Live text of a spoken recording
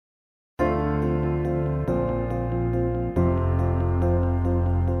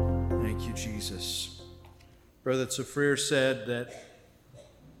Brother Tsafrir said that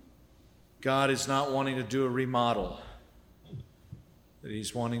God is not wanting to do a remodel, that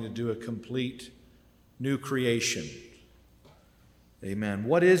He's wanting to do a complete new creation. Amen.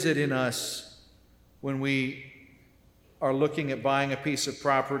 What is it in us when we are looking at buying a piece of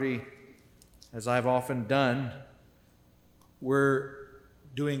property, as I've often done? We're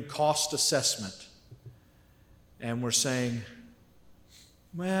doing cost assessment, and we're saying,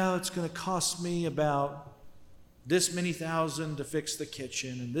 well, it's going to cost me about this many thousand to fix the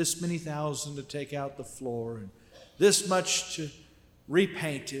kitchen, and this many thousand to take out the floor, and this much to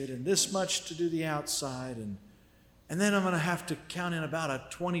repaint it, and this much to do the outside, and then I'm going to have to count in about a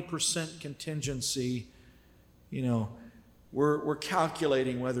 20% contingency. You know, we're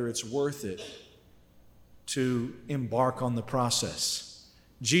calculating whether it's worth it to embark on the process.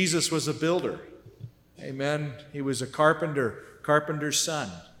 Jesus was a builder. Amen. He was a carpenter's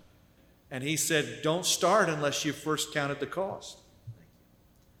son. And he said, don't start unless you first counted the cost.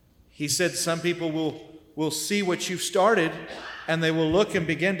 He said some people will see what you've started and they will look and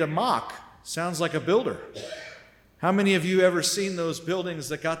begin to mock. Sounds like a builder. How many of you ever seen those buildings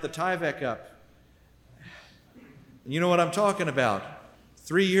that got the Tyvek up? You know what I'm talking about.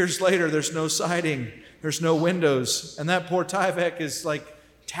 3 years later, there's no siding, there's no windows, and that poor Tyvek is like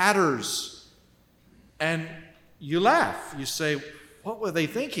tatters. And you laugh. You say, what were they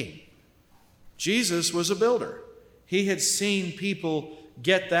thinking? Jesus was a builder. He had seen people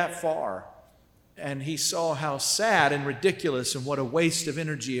get that far, and he saw how sad and ridiculous and what a waste of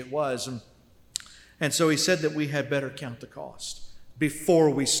energy it was. And so he said that we had better count the cost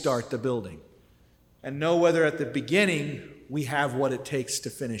before we start the building and know whether at the beginning we have what it takes to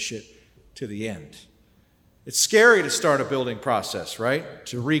finish it to the end. It's scary to start a building process, right?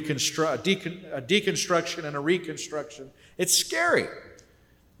 To reconstruct, a deconstruction and a reconstruction. It's scary.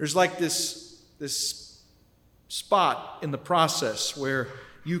 There's like this spot in the process where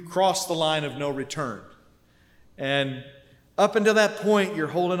you cross the line of no return. And up until that point, you're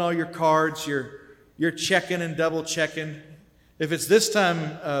holding all your cards, you're checking and double checking. If it's this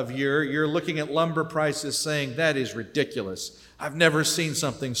time of year, you're looking at lumber prices saying, that is ridiculous. I've never seen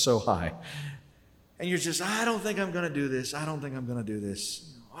something so high. And you're just, I don't think I'm going to do this. I don't think I'm going to do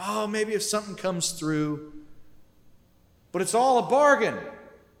this. Oh, maybe if something comes through. But it's all a bargain.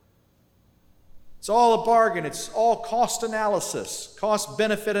 It's all a bargain. It's all cost analysis,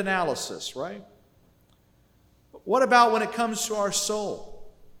 cost-benefit analysis, right? But what about when it comes to our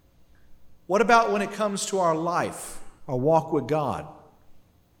soul? What about when it comes to our life, our walk with God?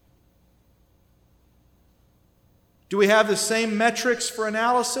 Do we have the same metrics for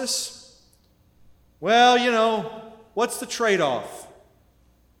analysis? Well, you know, what's the trade-off?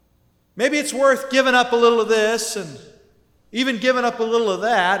 Maybe it's worth giving up a little of this and even giving up a little of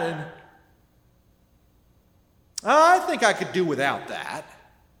that, and I think I could do without that.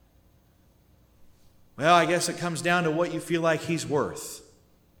 Well, I guess it comes down to what you feel like He's worth.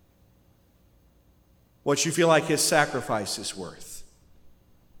 What you feel like His sacrifice is worth.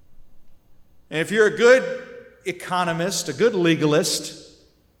 And if you're a good economist, a good legalist,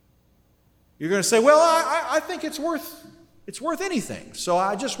 you're going to say, well, I think it's worth anything. So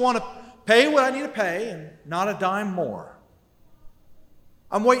I just want to pay what I need to pay and not a dime more.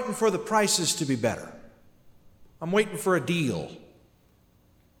 I'm waiting for the prices to be better. I'm waiting for a deal.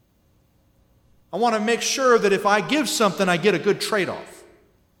 I want to make sure that if I give something, I get a good trade-off.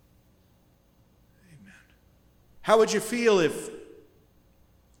 Amen. How would you feel if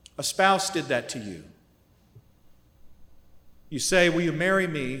a spouse did that to you? You say, will you marry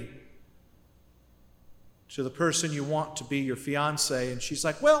me to the person you want to be your fiancé? And she's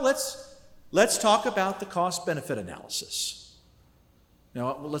like, well, let's talk about the cost-benefit analysis.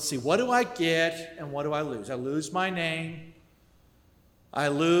 Now, let's see, what do I get and what do I lose? I lose my name. I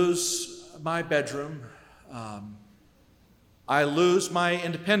lose my bedroom. I lose my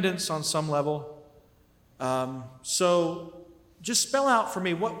independence on some level. So just spell out for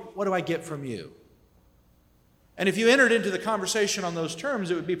me, what do I get from you? And if you entered into the conversation on those terms,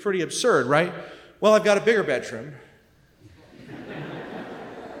 it would be pretty absurd, right? Well, I've got a bigger bedroom.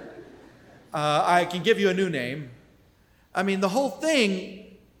 I can give you a new name. I mean, the whole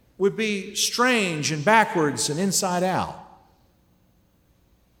thing would be strange and backwards and inside out.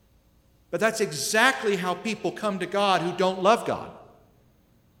 But that's exactly how people come to God who don't love God,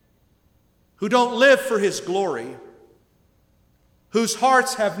 who don't live for His glory, whose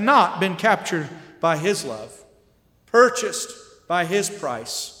hearts have not been captured by His love, purchased by His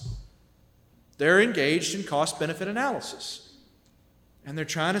price. They're engaged in cost-benefit analysis. And they're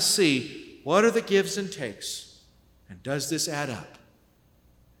trying to see, what are the gives and takes? And does this add up?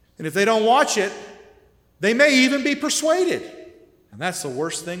 And if they don't watch it, They may even be persuaded. And that's the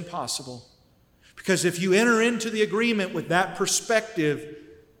worst thing possible. Because if you enter into the agreement with that perspective,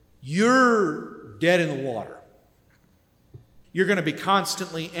 you're dead in the water. You're going to be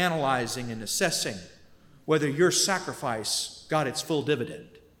constantly analyzing and assessing whether your sacrifice got its full dividend.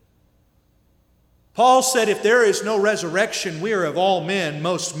 Paul said, if there is no resurrection, we are of all men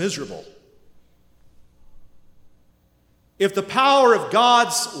most miserable. If the power of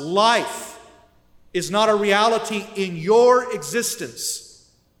God's life is not a reality in your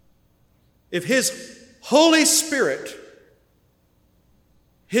existence, if His Holy Spirit,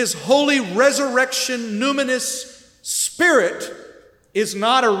 His holy resurrection numinous Spirit is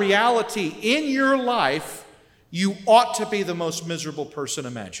not a reality in your life, you ought to be the most miserable person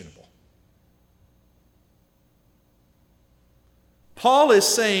imaginable. Paul is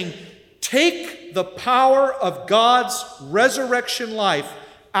saying, take the power of God's resurrection life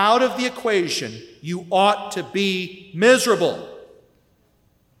out of the equation. You ought to be miserable.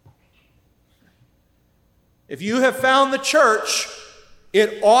 If you have found the church,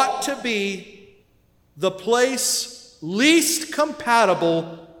 it ought to be the place least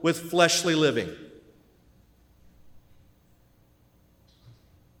compatible with fleshly living.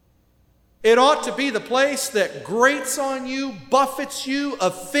 It ought to be the place that grates on you, buffets you,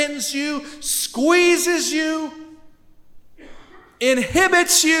 offends you, squeezes you,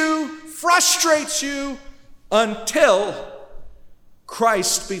 inhibits you, frustrates you, until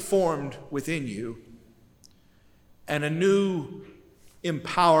Christ be formed within you and a new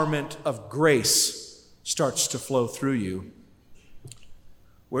empowerment of grace starts to flow through you,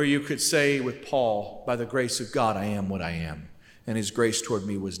 where you could say with Paul, by the grace of God, I am what I am, and His grace toward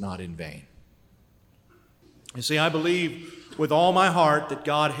me was not in vain. You see, I believe with all my heart that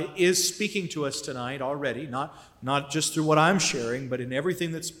God is speaking to us tonight already, not just through what I'm sharing, but in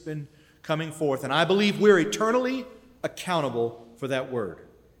everything that's been coming forth. And I believe we're eternally accountable for that word.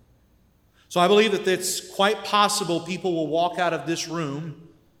 So I believe that it's quite possible people will walk out of this room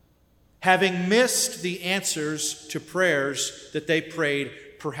having missed the answers to prayers that they prayed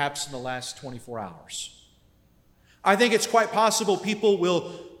perhaps in the last 24 hours. I think it's quite possible people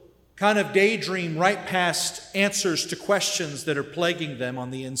will kind of daydream right past answers to questions that are plaguing them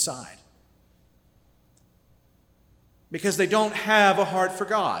on the inside. Because they don't have a heart for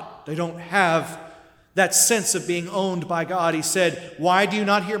God. They don't have that sense of being owned by God. He said, why do you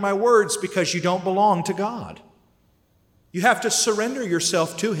not hear my words? Because you don't belong to God. You have to surrender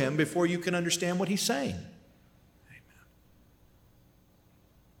yourself to Him before you can understand what He's saying. Amen.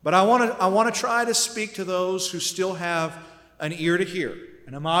 But I want to try to speak to those who still have an ear to hear.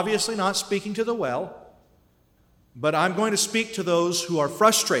 And I'm obviously not speaking to the well, but I'm going to speak to those who are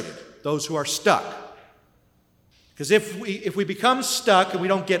frustrated, those who are stuck. Because if we become stuck and we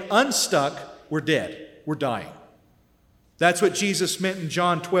don't get unstuck, we're dead. We're dying. That's what Jesus meant in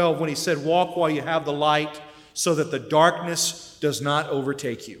John 12 when He said, walk while you have the light so that the darkness does not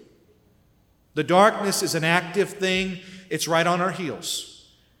overtake you. The darkness is an active thing. It's right on our heels.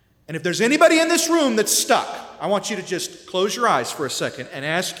 And if there's anybody in this room that's stuck, I want you to just close your eyes for a second and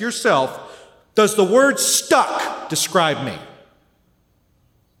ask yourself, does the word stuck describe me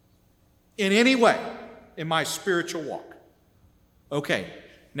in any way in my spiritual walk? Okay,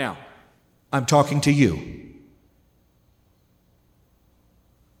 now, I'm talking to you.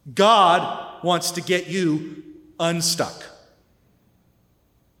 God wants to get you unstuck.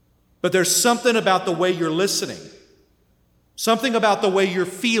 But there's something about the way you're listening, something about the way you're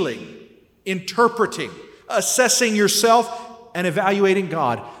feeling, interpreting, assessing yourself, and evaluating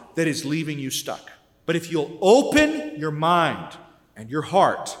God that is leaving you stuck. But if you'll open your mind and your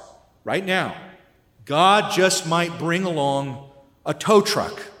heart right now, God just might bring along a tow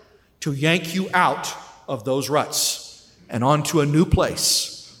truck to yank you out of those ruts and onto a new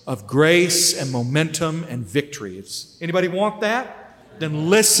place of grace and momentum and victory. Anybody want that? Then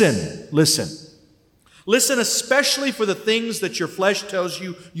listen. Listen especially for the things that your flesh tells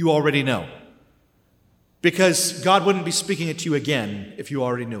you you already know. Because God wouldn't be speaking it to you again if you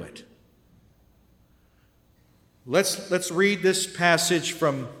already knew it. Let's read this passage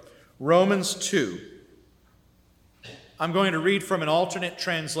from Romans 2. I'm going to read from an alternate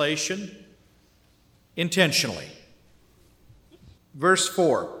translation intentionally. Verse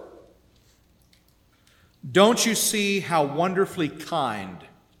 4. Don't you see how wonderfully kind,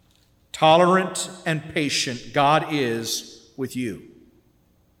 tolerant, and patient God is with you?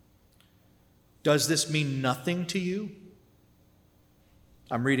 Does this mean nothing to you?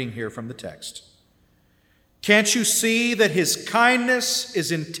 I'm reading here from the text. Can't you see that His kindness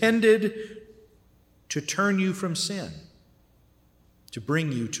is intended to turn you from sin, to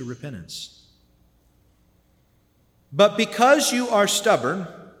bring you to repentance? But because you are stubborn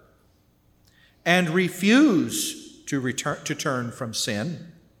and refuse to turn from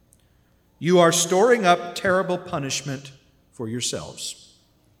sin, you are storing up terrible punishment for yourselves.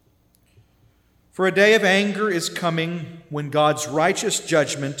 For a day of anger is coming when God's righteous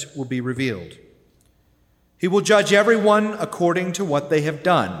judgment will be revealed. He will judge everyone according to what they have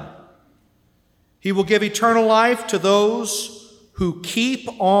done. He will give eternal life to those who keep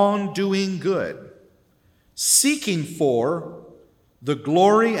on doing good, seeking for the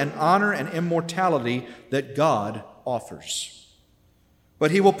glory and honor and immortality that God offers.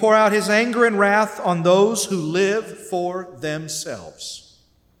 But he will pour out his anger and wrath on those who live for themselves.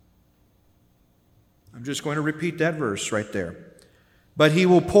 I'm just going to repeat that verse right there. But he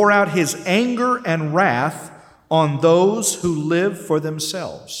will pour out his anger and wrath on those who live for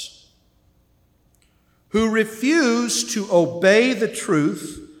themselves, who refuse to obey the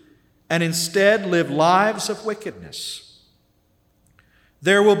truth and instead live lives of wickedness.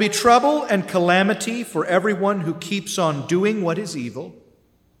 There will be trouble and calamity for everyone who keeps on doing what is evil,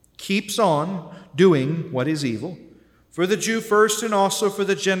 for the Jew first and also for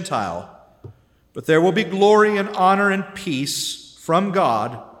the Gentile. But there will be glory and honor and peace from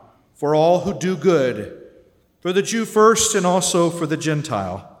God for all who do good, for the Jew first and also for the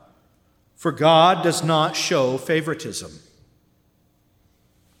Gentile. For God does not show favoritism.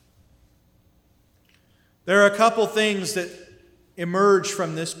 There are a couple things that emerge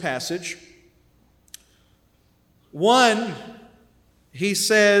from this passage. One, he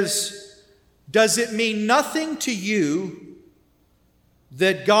says, does it mean nothing to you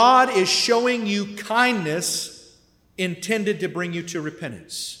that God is showing you kindness intended to bring you to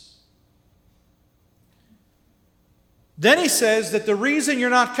repentance? Then he says that the reason you're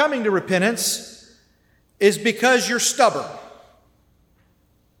not coming to repentance is because you're stubborn.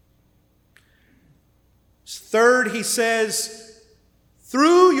 Third, he says,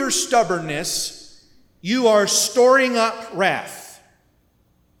 through your stubbornness, you are storing up wrath.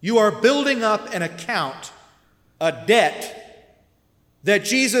 You are building up an account, a debt that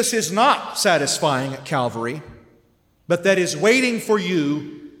Jesus is not satisfying at Calvary, but that is waiting for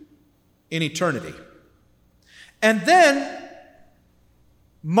you in eternity. And then,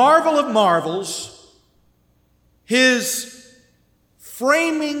 marvel of marvels, his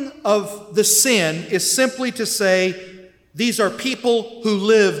framing of the sin is simply to say, these are people who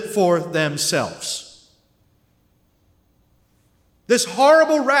live for themselves. This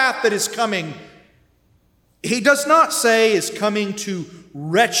horrible wrath that is coming, he does not say is coming to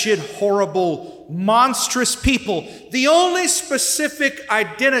wretched, horrible, monstrous people. The only specific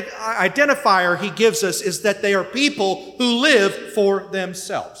identifier he gives us is that they are people who live for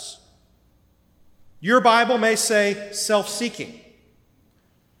themselves. Your Bible may say self-seeking.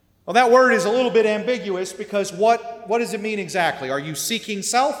 Well, that word is a little bit ambiguous because what does it mean exactly? Are you seeking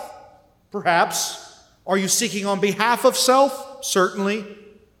self? Perhaps. Are you seeking on behalf of self? Certainly.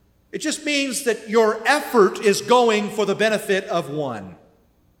 It just means that your effort is going for the benefit of one.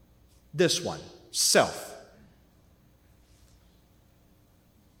 This one, self.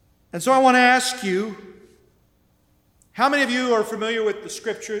 And so I want to ask you, how many of you are familiar with the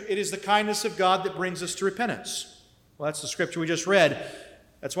scripture, it is the kindness of God that brings us to repentance? Well, that's the scripture we just read.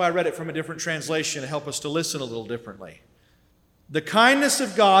 That's why I read it from a different translation to help us to listen a little differently. The kindness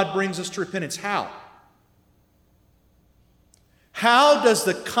of God brings us to repentance. How? How does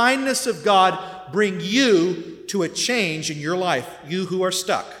the kindness of God bring you to a change in your life, you who are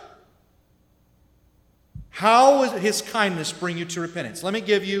stuck? How will his kindness bring you to repentance? Let me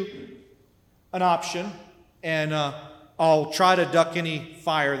give you an option, and I'll try to duck any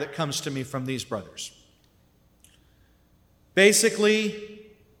fire that comes to me from these brothers. Basically,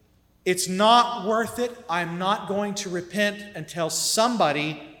 it's not worth it. I'm not going to repent until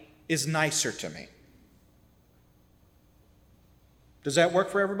somebody is nicer to me. Does that work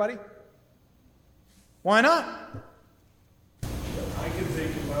for everybody? Why not? I can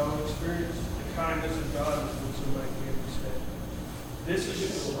think of my own experience. The kindness of God is when somebody came and said, this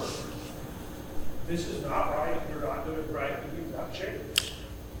isn't going to work. This is not right. You're not doing it right. You've got to change.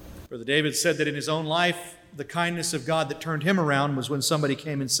 Brother David said that in his own life, the kindness of God that turned him around was when somebody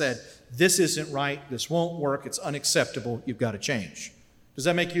came and said, this isn't right. This won't work. It's unacceptable. You've got to change. Does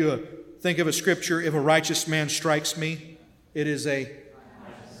that make you think of a scripture? If a righteous man strikes me, it is a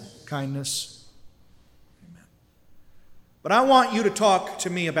kindness. Amen. But I want you to talk to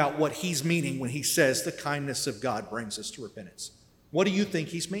me about what he's meaning when he says the kindness of God brings us to repentance. What do you think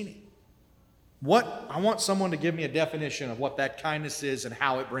he's meaning? I want someone to give me a definition of what that kindness is and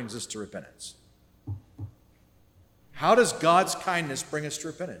how it brings us to repentance. How does God's kindness bring us to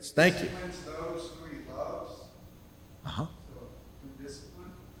repentance? Thank you. Those who he loves. Uh-huh.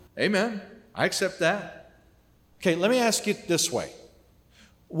 Amen. I accept that. Okay, let me ask you this way.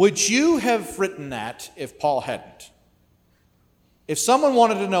 Would you have written that if Paul hadn't? If someone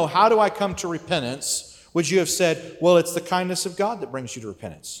wanted to know, how do I come to repentance, would you have said, well, it's the kindness of God that brings you to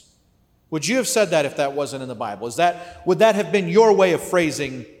repentance? Would you have said that if that wasn't in the Bible? Would that have been your way of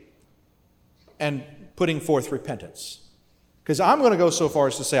phrasing and putting forth repentance? Because I'm going to go so far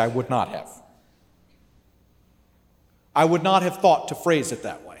as to say I would not have. I would not have thought to phrase it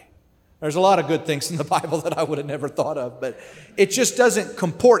that way. There's a lot of good things in the Bible that I would have never thought of, but it just doesn't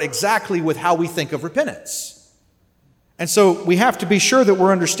comport exactly with how we think of repentance. And so we have to be sure that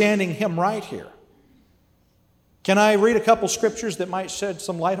we're understanding him right here. Can I read a couple scriptures that might shed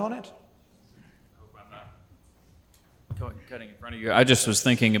some light on it? Cutting in front of you. I just was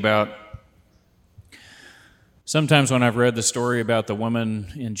thinking about sometimes when I've read the story about the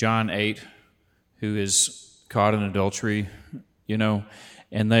woman in John 8 who is caught in adultery,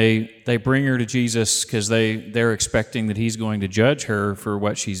 and they bring her to Jesus because they're expecting that he's going to judge her for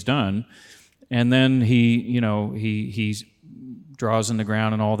what she's done. And then he draws in the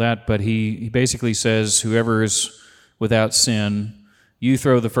ground and all that, but he basically says, whoever is without sin, you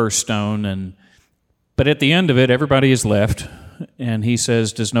throw the first stone. But at the end of it, everybody is left, and he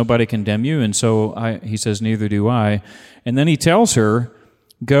says, does nobody condemn you? And so he says, neither do I. And then he tells her,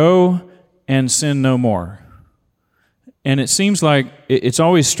 go and sin no more. And it seems like it's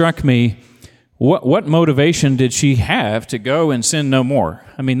always struck me, what motivation did she have to go and sin no more?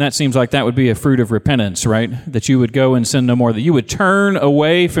 I mean, that seems like that would be a fruit of repentance, right? That you would go and sin no more, that you would turn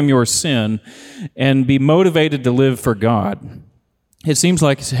away from your sin and be motivated to live for God. It seems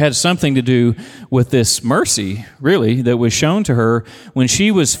like it had something to do with this mercy, really, that was shown to her when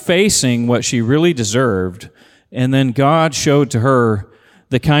she was facing what she really deserved. And then God showed to her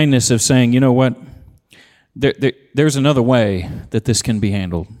the kindness of saying, you know what? There's another way that this can be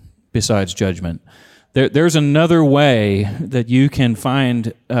handled besides judgment. There's another way that you can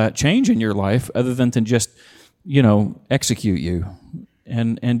find change in your life other than to just, execute you.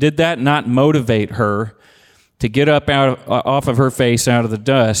 And did that not motivate her to get up off of her face out of the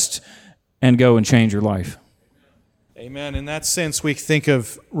dust and go and change her life? Amen. In that sense, we think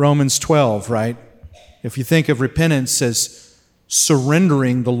of Romans 12, right? If you think of repentance as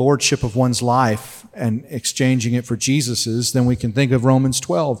surrendering the lordship of one's life and exchanging it for Jesus's, then we can think of Romans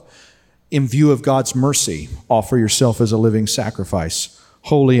 12. In view of God's mercy, offer yourself as a living sacrifice,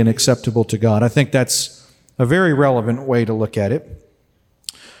 holy and acceptable to God. I think that's a very relevant way to look at it.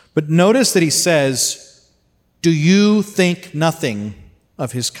 But notice that he says, do you think nothing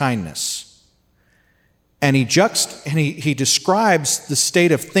of his kindness? And he describes the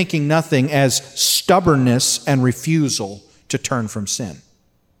state of thinking nothing as stubbornness and refusal to turn from sin.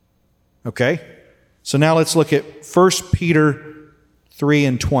 Okay? So now let's look at 1 Peter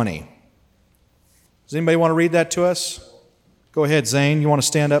 3:20. Does anybody want to read that to us? Go ahead, Zane. You want to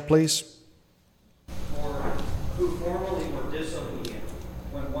stand up, please? For who formerly were disobedient,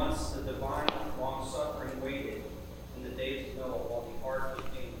 when once the divine long-suffering waited in the days of Noah while the ark was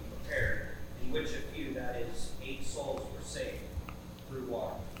being prepared, in which a few, that is, 8 souls, were saved through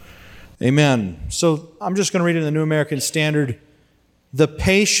water. Amen. So I'm just going to read it in the New American Standard. The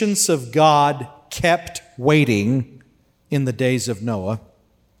patience of God kept waiting in the days of Noah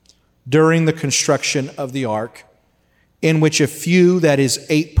during the construction of the ark, in which a few, that is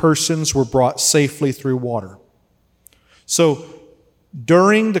 8 persons, were brought safely through water. So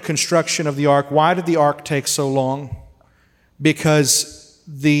during the construction of the ark, why did the ark take so long? Because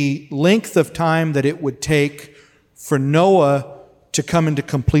the length of time that it would take for Noah to come into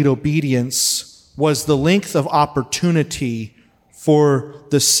complete obedience was the length of opportunity for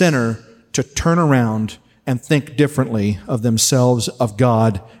the sinner to turn around and think differently of themselves, of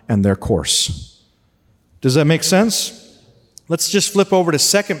God, and their course. Does that make sense? Let's just flip over to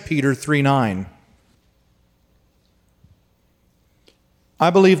 2 Peter 3:9. I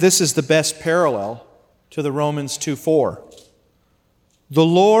believe this is the best parallel to the Romans 2:4. The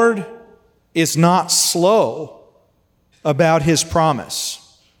Lord is not slow about his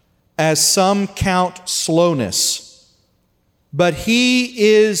promise, as some count slowness, but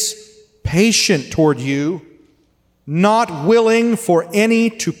he is patient toward you, not willing for any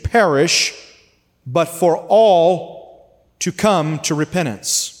to perish, but for all to come to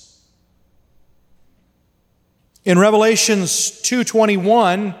repentance. In Revelations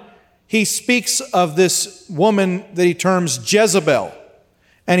 2:21, he speaks of this woman that he terms Jezebel.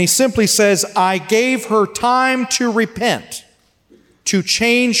 And he simply says, I gave her time to repent, to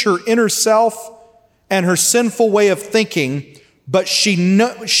change her inner self and her sinful way of thinking, but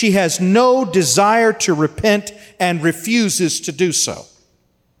she has no desire to repent and refuses to do so.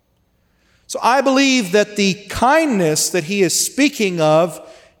 So I believe that the kindness that he is speaking of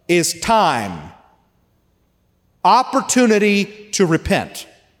is time, opportunity to repent.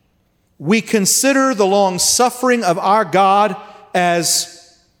 We consider the long suffering of our God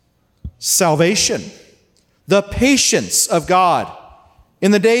as salvation, the patience of God. In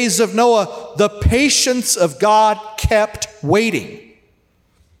the days of Noah, the patience of God kept waiting.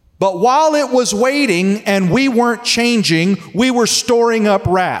 But while it was waiting and we weren't changing, we were storing up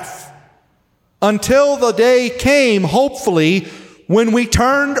wrath. Until the day came, hopefully, when we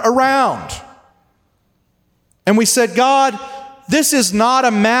turned around. And we said, God, this is not a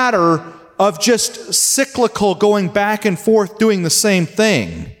matter of just cyclical going back and forth doing the same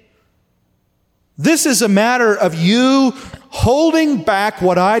thing. This is a matter of you holding back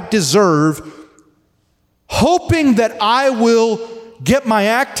what I deserve, hoping that I will get my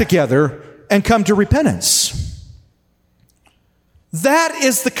act together and come to repentance. That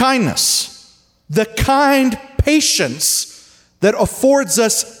is the kindness, the kind patience that affords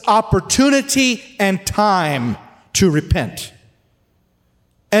us opportunity and time to repent.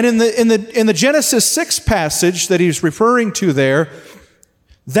 And in the Genesis 6 passage that he's referring to there,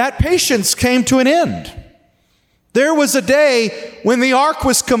 that patience came to an end. There was a day when the ark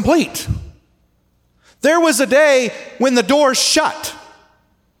was complete. There was a day when the door shut.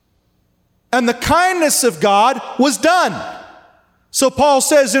 And the kindness of God was done. So Paul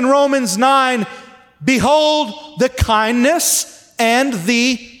says in Romans 9, behold the kindness and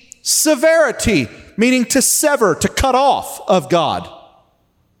the severity, meaning to sever, to cut off of God.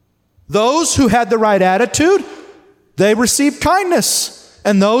 Those who had the right attitude, they received kindness.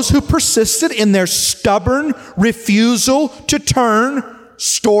 And those who persisted in their stubborn refusal to turn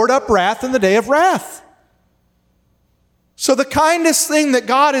stored up wrath in the day of wrath. So the kindest thing that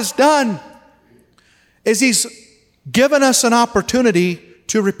God has done is he's given us an opportunity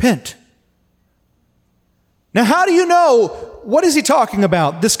to repent. Now, how do you know? What is he talking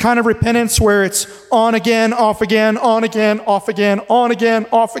about? This kind of repentance where it's on again, off again, on again, off again, on again,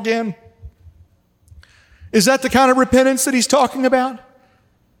 off again? Is that the kind of repentance that he's talking about?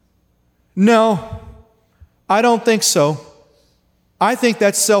 No, I don't think so. I think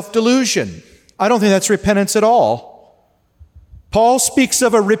that's self-delusion. I don't think that's repentance at all. Paul speaks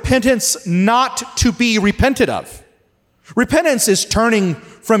of a repentance not to be repented of. Repentance is turning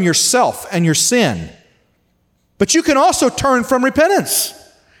from yourself and your sin. But you can also turn from repentance.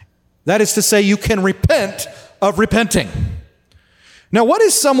 That is to say, you can repent of repenting. Now, what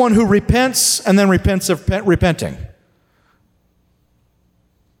is someone who repents and then repents of repenting?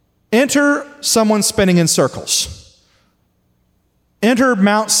 Enter someone spinning in circles. Enter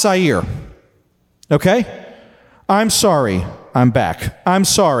Mount Seir. Okay? I'm sorry, I'm back. I'm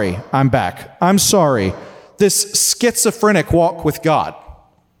sorry, I'm back. I'm sorry. This schizophrenic walk with God.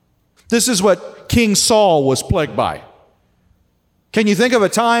 This is what King Saul was plagued by. Can you think of a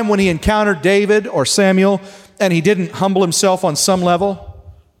time when he encountered David or Samuel and he didn't humble himself on some level?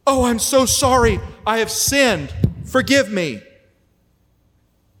 Oh, I'm so sorry. I have sinned. Forgive me.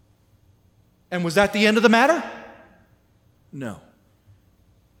 And was that the end of the matter? No.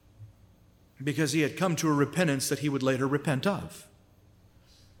 Because he had come to a repentance that he would later repent of.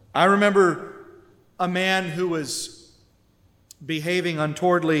 I remember a man who was behaving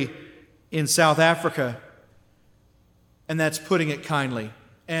untowardly in South Africa, and that's putting it kindly.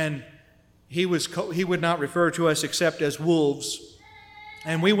 And he would not refer to us except as wolves.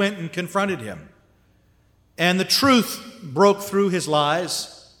 And we went and confronted him. And the truth broke through his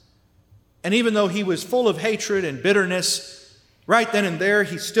lies. And even though he was full of hatred and bitterness, right then and there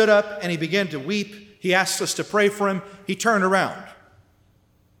he stood up and he began to weep. He asked us to pray for him. He turned around.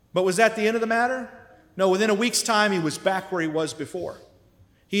 But was that the end of the matter? No, within a week's time he was back where he was before.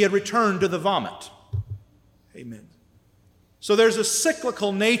 He had returned to the vomit. Amen. So there's a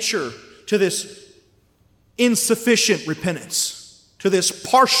cyclical nature to this insufficient repentance, to this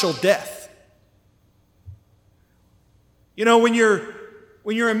partial death. You know, when your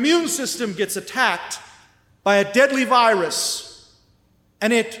immune system gets attacked by a deadly virus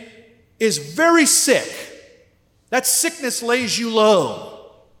and it is very sick, that sickness lays you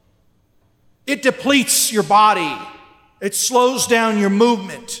low. It depletes your body. It slows down your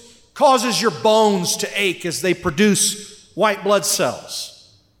movement, causes your bones to ache as they produce white blood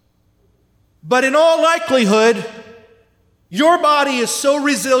cells. But in all likelihood, your body is so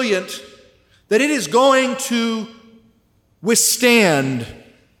resilient that it is going to withstand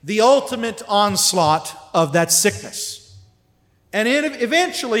the ultimate onslaught of that sickness. And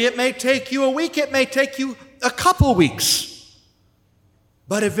eventually it may take you a week, it may take you a couple weeks.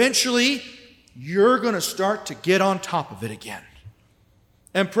 But eventually, you're going to start to get on top of it again.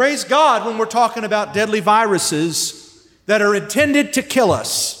 And praise God when we're talking about deadly viruses that are intended to kill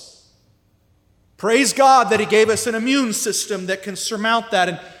us. Praise God that He gave us an immune system that can surmount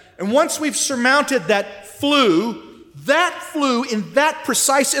that. And once we've surmounted that flu in that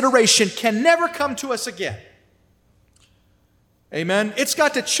precise iteration can never come to us again. Amen? It's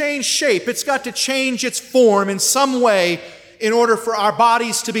got to change shape. It's got to change its form in some way in order for our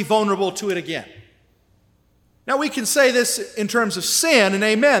bodies to be vulnerable to it again. Now, we can say this in terms of sin, and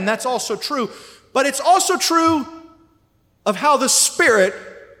amen, that's also true. But it's also true of how the Spirit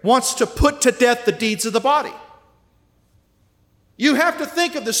wants to put to death the deeds of the body. You have to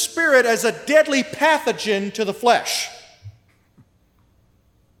think of the Spirit as a deadly pathogen to the flesh.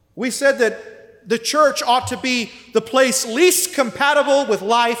 We said that the church ought to be the place least compatible with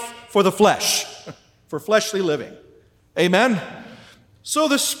life for the flesh, for fleshly living. Amen? So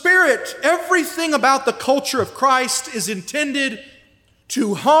the Spirit, everything about the culture of Christ is intended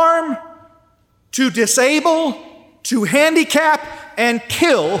to harm, to disable, to handicap, and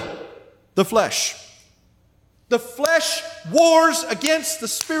kill the flesh. The flesh wars against the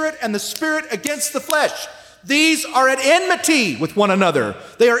Spirit and the Spirit against the flesh. These are at enmity with one another.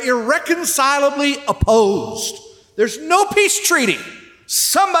 They are irreconcilably opposed. There's no peace treaty.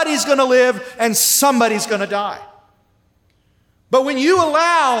 Somebody's going to live and somebody's going to die. But when you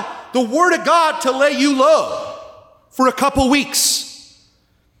allow the Word of God to lay you low for a couple weeks,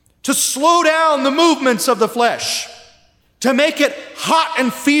 to slow down the movements of the flesh, to make it hot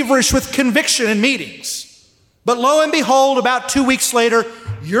and feverish with conviction in meetings, but lo and behold, about 2 weeks later,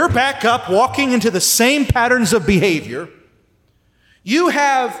 you're back up walking into the same patterns of behavior. You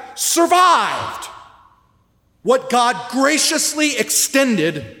have survived what God graciously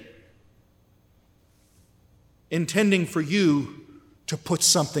extended, intending for you to put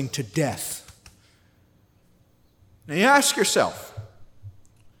something to death. Now you ask yourself,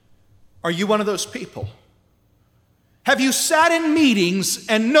 are you one of those people? Have you sat in meetings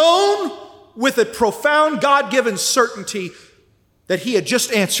and known with a profound God-given certainty that He had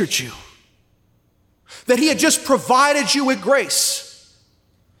just answered you, that He had just provided you with grace,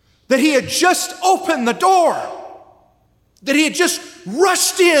 that He had just opened the door, that He had just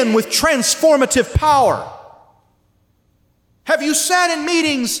rushed in with transformative power? Have you sat in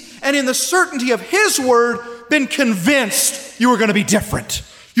meetings and in the certainty of His Word been convinced you were going to be different,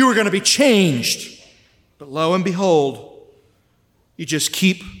 you were going to be changed? But lo and behold, you just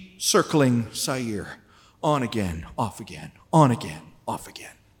keep circling Sair, on again, off again, on again, off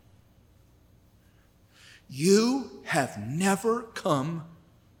again. You have never come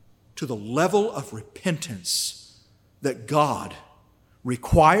to the level of repentance that God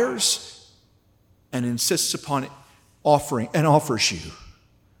requires and insists upon offering and offers you.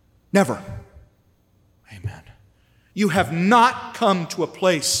 Never. Amen. You have not come to a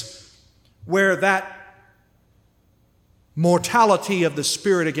place where that mortality of the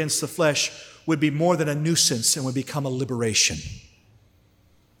Spirit against the flesh would be more than a nuisance and would become a liberation,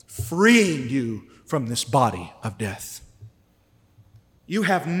 freeing you from this body of death. You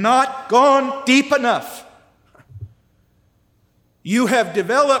have not gone deep enough. You have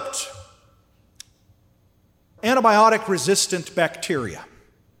developed antibiotic-resistant bacteria.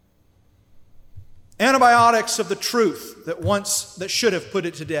 Antibiotics of the truth that should have put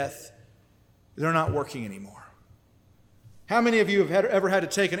it to death, they're not working anymore. How many of you have ever had to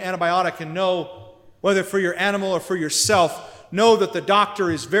take an antibiotic and know, whether for your animal or for yourself, know that the doctor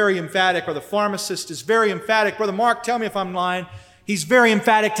is very emphatic or the pharmacist is very emphatic? Brother Mark, tell me if I'm lying. He's very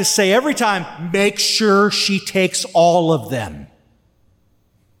emphatic to say every time, make sure she takes all of them.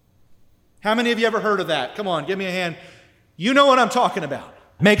 How many of you ever heard of that? Come on, give me a hand. You know what I'm talking about.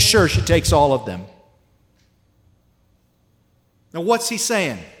 Make sure she takes all of them. Now, what's he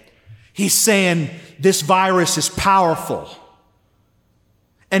saying? He's saying this virus is powerful.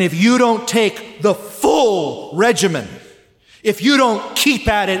 And if you don't take the full regimen, if you don't keep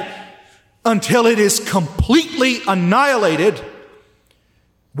at it until it is completely annihilated,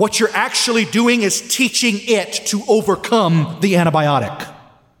 what you're actually doing is teaching it to overcome the antibiotic.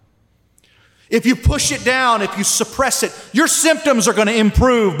 If you push it down, if you suppress it, your symptoms are going to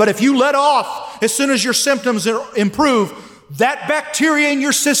improve. But if you let off as soon as your symptoms improve, that bacteria in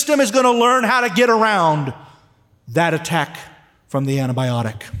your system is going to learn how to get around that attack from the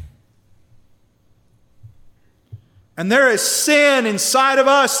antibiotic. And there is sin inside of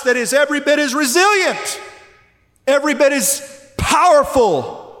us that is every bit as resilient, every bit as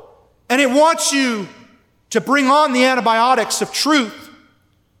powerful, and it wants you to bring on the antibiotics of truth.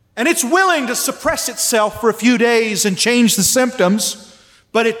 And it's willing to suppress itself for a few days and change the symptoms,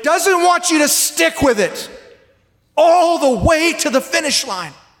 But it doesn't want you to stick with it all the way to the finish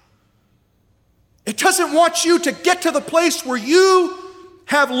line. It doesn't want you to get to the place where you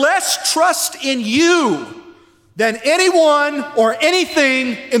have less trust in you than anyone or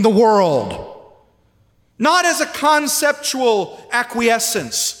anything in the world. Not as a conceptual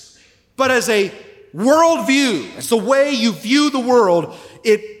acquiescence, but as a worldview, as the way you view the world.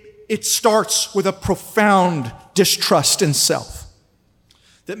 It starts with a profound distrust in self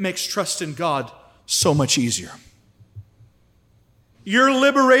that makes trust in God so much easier. Your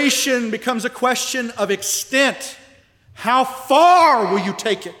liberation becomes a question of extent. How far will you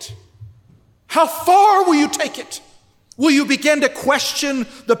take it? How far will you take it? Will you begin to question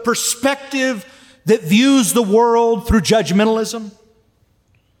the perspective that views the world through judgmentalism?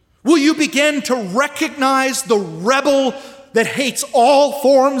 Will you begin to recognize the rebel that hates all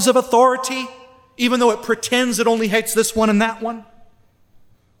forms of authority, even though it pretends it only hates this one and that one?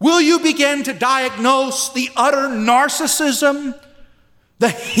 Will you begin to diagnose the utter narcissism, the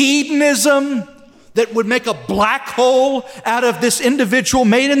hedonism that would make a black hole out of this individual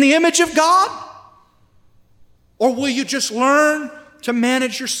made in the image of God? Or will you just learn to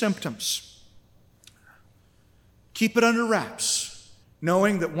manage your symptoms? Keep it under wraps,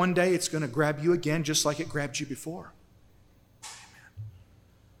 knowing that one day it's going to grab you again just like it grabbed you before. Amen.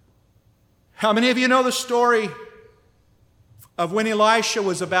 How many of you know the story of when Elisha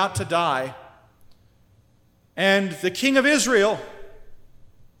was about to die and the king of Israel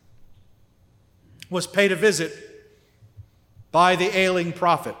was paid a visit by the ailing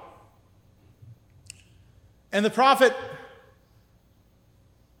prophet? And the prophet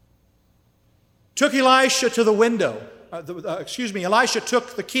took Elisha to the window. Elisha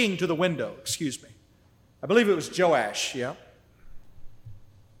took the king to the window. I believe it was Joash, yeah.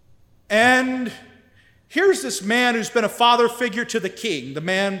 And here's this man who's been a father figure to the king,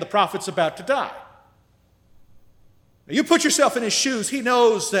 the prophet's about to die. Now, you put yourself in his shoes, he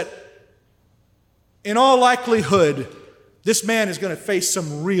knows that in all likelihood, this man is going to face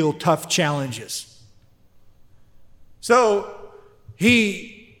some real tough challenges. So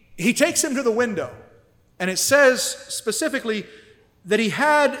he takes him to the window, and it says specifically that he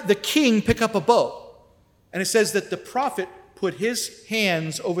had the king pick up a bow. And it says that the prophet put his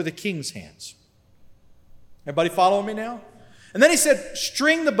hands over the king's hands. Everybody following me now? And then he said,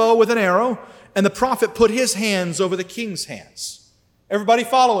 string the bow with an arrow, and the prophet put his hands over the king's hands. Everybody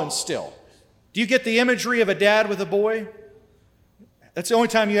following still? Do you get the imagery of a dad with a boy? That's the only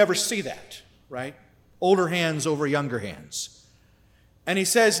time you ever see that, right? Older hands over younger hands. And he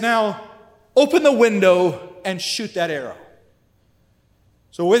says, now, open the window and shoot that arrow.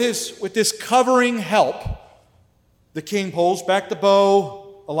 So with this covering help, the king pulls back the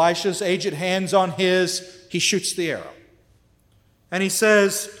bow, Elisha's aged hands on his, he shoots the arrow. And he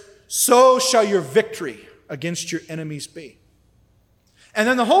says, so shall your victory against your enemies be. And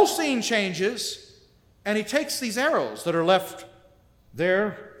then the whole scene changes, and he takes these arrows that are left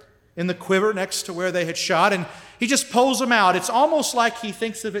there in the quiver next to where they had shot, and he just pulls them out. It's almost like he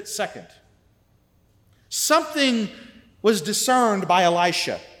thinks of it second. Something was discerned by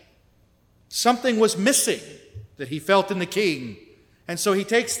Elisha. Something was missing that he felt in the king. And so he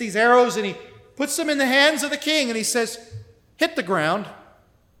takes these arrows and he puts them in the hands of the king, and he says, hit the ground.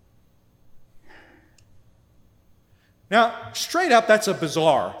 Now, straight up, that's a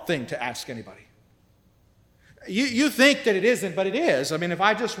bizarre thing to ask anybody. You think that it isn't, but it is. I mean, if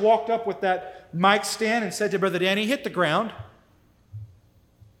I just walked up with that mic stand and said to Brother Danny, hit the ground,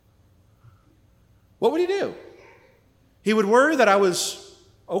 what would he do? He would worry that I was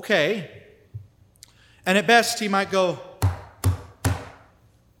okay. And at best, he might go,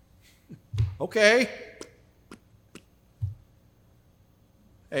 okay.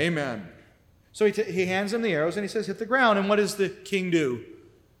 Amen. So he hands him the arrows and he says, hit the ground. And what does the king do?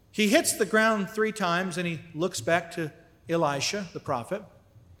 He hits the ground 3 times and he looks back to Elisha, the prophet.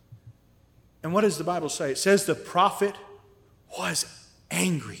 And what does the Bible say? It says the prophet was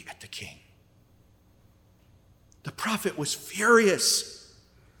angry at the king. The prophet was furious.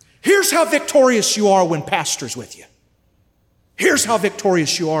 Here's how victorious you are when pastor's with you. Here's how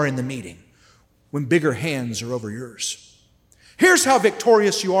victorious you are in the meeting when bigger hands are over yours. Here's how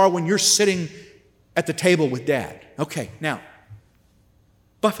victorious you are when you're sitting at the table with dad. Okay, now,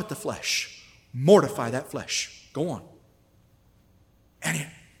 buffet the flesh. Mortify that flesh. Go on. And it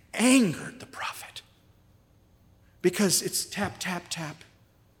angered the prophet because it's tap, tap, tap.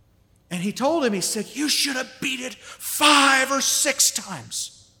 And he told him, he said, you should have beat it 5 or 6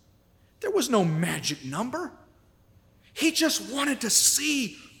 times. There was no magic number. He just wanted to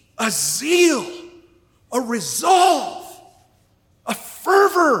see a zeal, a resolve, a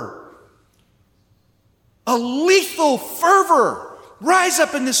fervor, a lethal fervor rise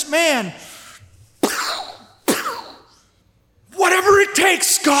up in this man. Whatever it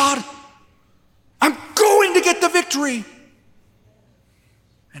takes, God, I'm going to get the victory.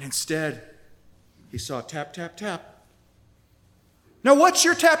 And instead, he saw tap, tap, tap. Now, what's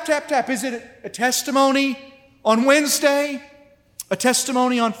your tap, tap, tap? Is it a testimony on Wednesday, a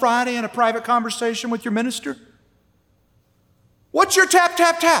testimony on Friday, and a private conversation with your minister? What's your tap,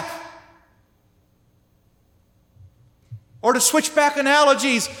 tap, tap? Or to switch back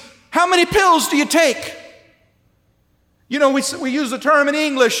analogies, how many pills do you take? You know, we use the term in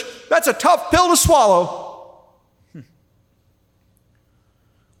English, that's a tough pill to swallow.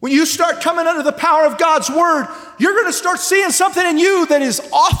 When you start coming under the power of God's Word, you're going to start seeing something in you that is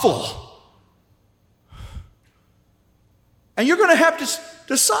awful. And you're going to have to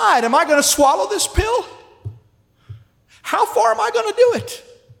decide, am I going to swallow this pill? How far am I going to do it?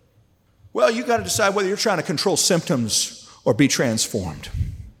 Well, you've got to decide whether you're trying to control symptoms or be transformed.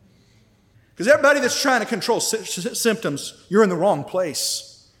 Because everybody that's trying to control symptoms, you're in the wrong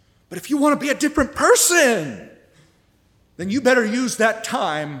place. But if you want to be a different person, then you better use that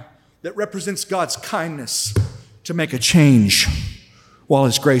time that represents God's kindness to make a change while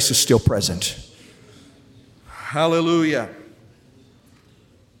His grace is still present. Hallelujah.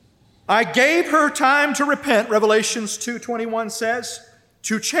 I gave her time to repent, Revelations 2:21 says,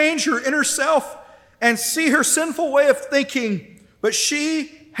 to change her inner self and see her sinful way of thinking, but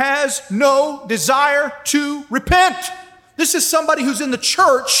she has no desire to repent. This is somebody who's in the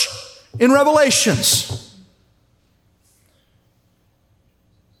church in Revelations.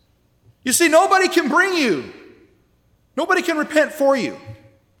 You see, nobody can bring you. Nobody can repent for you.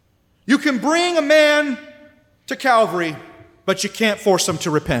 You can bring a man to Calvary, but you can't force him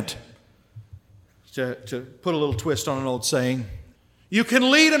to repent. To put a little twist on an old saying. You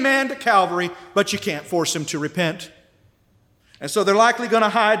can lead a man to Calvary, but you can't force him to repent. And so they're likely going to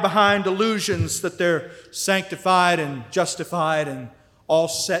hide behind illusions that they're sanctified and justified and all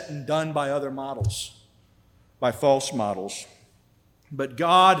set and done by other models, by false models. But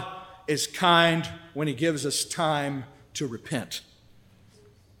God is kind when He gives us time to repent.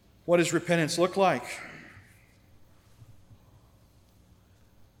 What does repentance look like?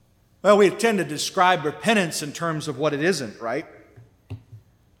 Well, we tend to describe repentance in terms of what it isn't, right?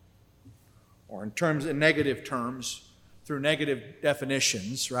 Or in negative terms, through negative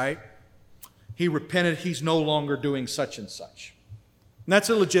definitions, right? He repented, he's no longer doing such and such. And that's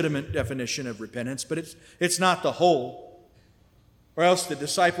a legitimate definition of repentance, but it's not the whole. Or else the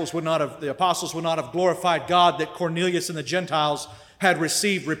apostles would not have glorified God that Cornelius and the Gentiles had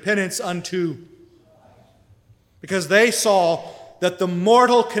received repentance unto. Because they saw that the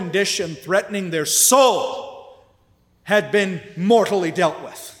mortal condition threatening their soul had been mortally dealt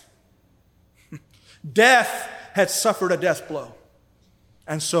with. Death had suffered a death blow.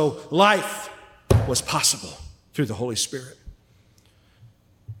 And so life was possible through the Holy Spirit.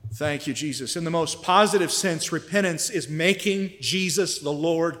 Thank you, Jesus. In the most positive sense, repentance is making Jesus the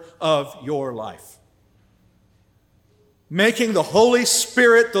Lord of your life. Making the Holy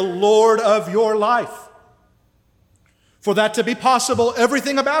Spirit the Lord of your life. For that to be possible,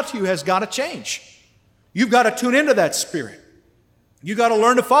 everything about you has got to change. You've got to tune into that Spirit. You've got to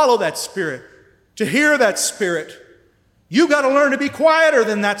learn to follow that Spirit, to hear that Spirit. You've got to learn to be quieter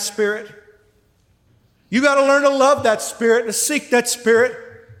than that Spirit. You've got to learn to love that Spirit, to seek that Spirit,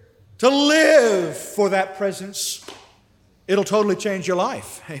 to live for that presence. It'll totally change your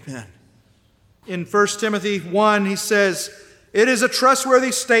life. Amen. In 1 Timothy 1, he says, it is a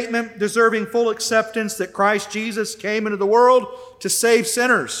trustworthy statement deserving full acceptance that Christ Jesus came into the world to save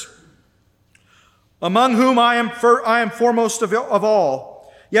sinners, among whom I am foremost of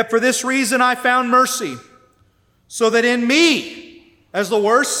all. Yet for this reason I found mercy, so that in me, as the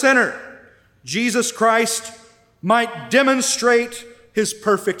worst sinner, Jesus Christ might demonstrate His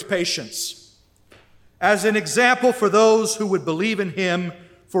perfect patience as an example for those who would believe in Him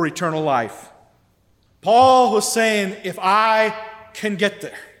for eternal life. Paul was saying, if I can get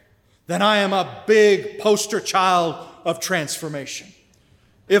there, then I am a big poster child of transformation.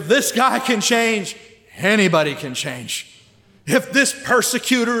 If this guy can change, anybody can change. If this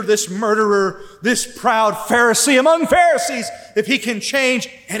persecutor, this murderer, this proud Pharisee among Pharisees, if he can change,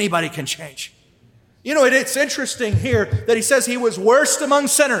 anybody can change. You know, it's interesting here that he says he was worst among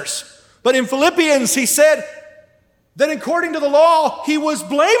sinners. But in Philippians, he said that according to the law, he was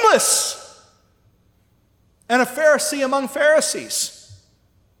blameless and a Pharisee among Pharisees.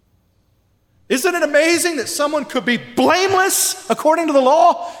 Isn't it amazing that someone could be blameless according to the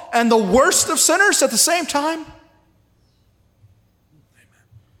law and the worst of sinners at the same time?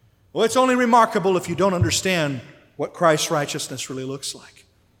 Well, it's only remarkable if you don't understand what Christ's righteousness really looks like.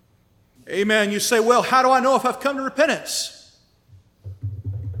 Amen. You say, well, how do I know if I've come to repentance?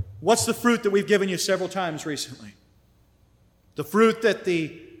 What's the fruit that we've given you several times recently? The fruit that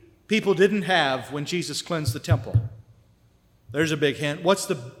the people didn't have when Jesus cleansed the temple. There's a big hint. What's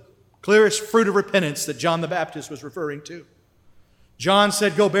the clearest fruit of repentance that John the Baptist was referring to? John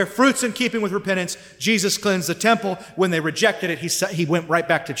said, go bear fruits in keeping with repentance. Jesus cleansed the temple. When they rejected it, he went right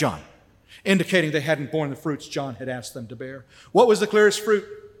back to John, indicating they hadn't borne the fruits John had asked them to bear. What was the clearest fruit?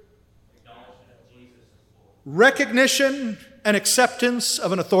 Recognition and acceptance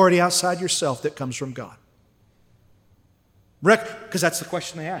of an authority outside yourself that comes from God. Because that's the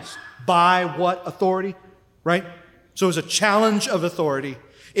question they asked. By what authority? Right? So it was a challenge of authority.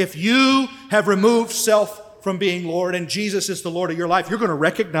 If you have removed self from being Lord and Jesus is the Lord of your life, you're going to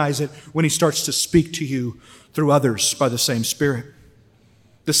recognize it when He starts to speak to you through others by the same Spirit.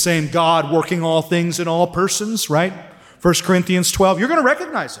 The same God working all things in all persons, right? 1 Corinthians 12, you're going to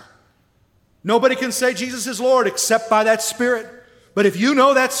recognize it. Nobody can say Jesus is Lord except by that Spirit. But if you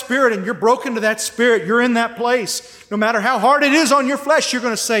know that Spirit and you're broken to that Spirit, you're in that place. No matter how hard it is on your flesh, you're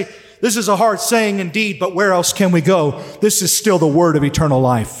going to say, this is a hard saying indeed, but where else can we go? This is still the word of eternal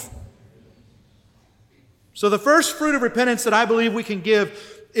life. So the first fruit of repentance that I believe we can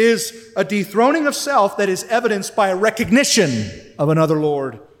give is a dethroning of self that is evidenced by a recognition of another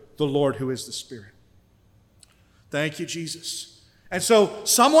Lord, the Lord who is the Spirit. Thank you, Jesus. And so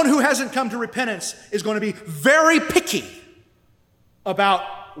someone who hasn't come to repentance is going to be very picky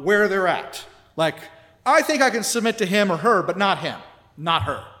about where they're at. Like, I think I can submit to him or her, but not him, not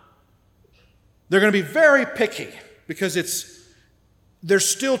her. They're going to be very picky because they're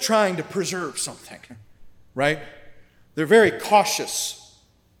still trying to preserve something, right? They're very cautious.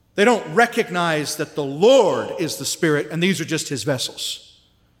 They don't recognize that the Lord is the Spirit and these are just His vessels.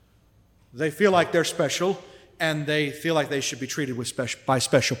 They feel like they're special and they feel like they should be treated by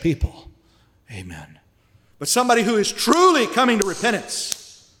special people. Amen. But somebody who is truly coming to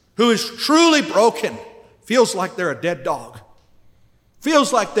repentance, who is truly broken, feels like they're a dead dog,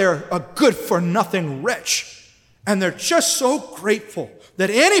 feels like they're a good-for-nothing wretch, and they're just so grateful that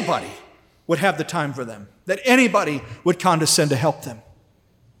anybody would have the time for them, that anybody would condescend to help them.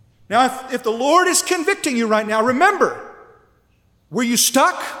 Now, if the Lord is convicting you right now, remember, were you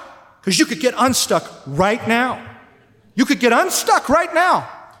stuck? Because you could get unstuck right now. You could get unstuck right now.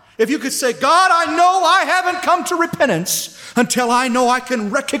 If you could say, God, I know I haven't come to repentance until I know I can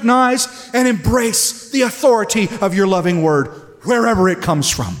recognize and embrace the authority of your loving word, wherever it comes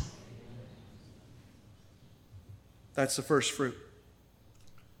from. That's the first fruit.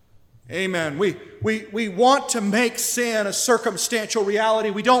 Amen. We want to make sin a circumstantial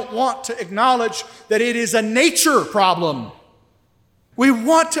reality. We don't want to acknowledge that it is a nature problem. We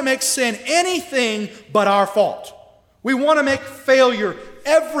want to make sin anything but our fault. We want to make failure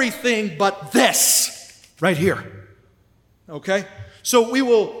everything but this right here. Okay? So we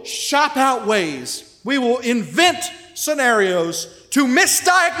will shop out ways. We will invent scenarios to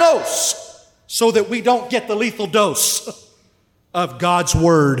misdiagnose so that we don't get the lethal dose of God's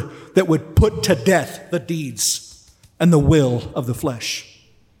word that would put to death the deeds and the will of the flesh.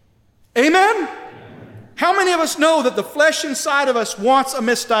 Amen? How many of us know that the flesh inside of us wants a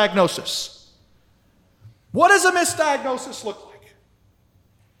misdiagnosis? What does a misdiagnosis look like?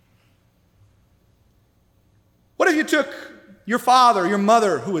 What if you took your father, your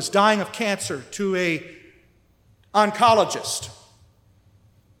mother, who was dying of cancer, to an oncologist,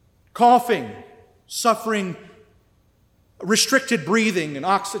 coughing, suffering restricted breathing and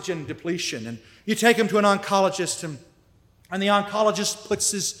oxygen depletion, and you take him to an oncologist, and the oncologist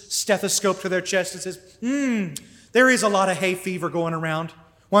puts his stethoscope to their chest and says, there is a lot of hay fever going around.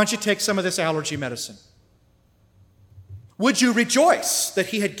 Why don't you take some of this allergy medicine? Would you rejoice that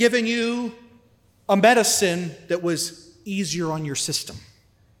he had given you a medicine that was easier on your system?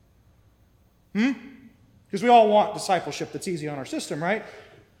 Because we all want discipleship that's easy on our system, right?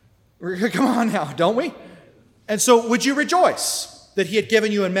 Come on now, don't we? And so would you rejoice that he had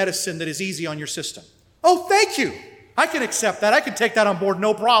given you a medicine that is easy on your system? Oh, thank you. I can accept that. I can take that on board,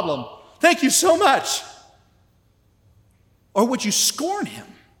 no problem. Thank you so much. Or would you scorn him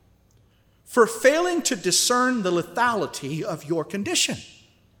for failing to discern the lethality of your condition?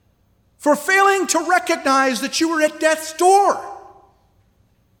 For failing to recognize that you were at death's door?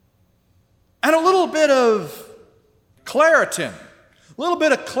 And a little bit of Claritin. A little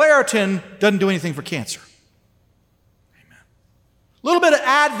bit of Claritin doesn't do anything for cancer. Amen. A little bit of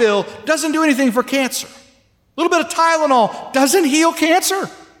Advil doesn't do anything for cancer. A little bit of Tylenol doesn't heal cancer.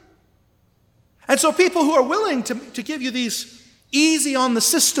 And so people who are willing to give you these easy on the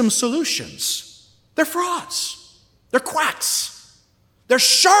system solutions. They're frauds. They're quacks. They're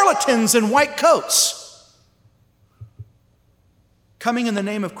charlatans in white coats, coming in the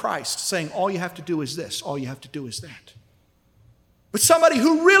name of Christ, saying all you have to do is this, all you have to do is that. But somebody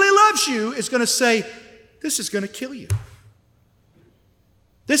who really loves you is going to say, this is going to kill you.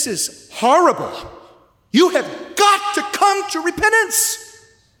 This is horrible. You have got to come to repentance.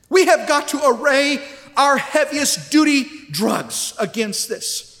 We have got to array our heaviest duty drugs against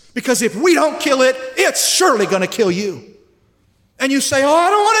this. Because if we don't kill it, it's surely going to kill you. And you say, oh, I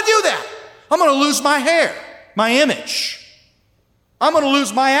don't want to do that. I'm going to lose my hair, my image. I'm going to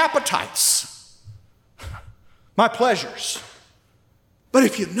lose my appetites, my pleasures. But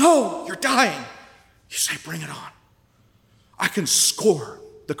if you know you're dying, you say, bring it on. I can score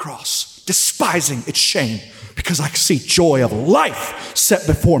the cross, despising its shame, because I see joy of life set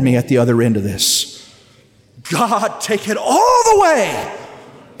before me at the other end of this. God, take it all the way.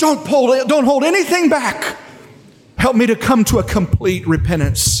 Don't hold anything back. Help me to come to a complete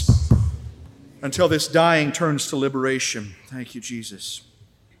repentance until this dying turns to liberation. Thank you, Jesus.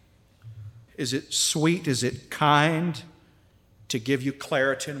 Is it sweet? Is it kind to give you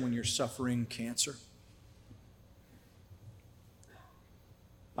Claritin when you're suffering cancer?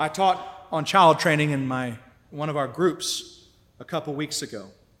 I taught on child training in one of our groups a couple weeks ago.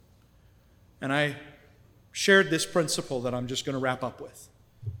 And I shared this principle that I'm just going to wrap up with.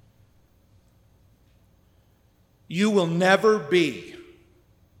 You will never be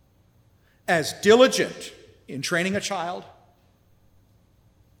as diligent in training a child,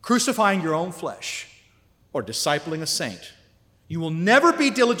 crucifying your own flesh, or discipling a saint. You will never be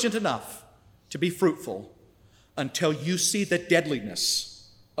diligent enough to be fruitful until you see the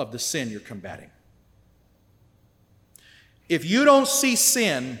deadliness of the sin you're combating. If you don't see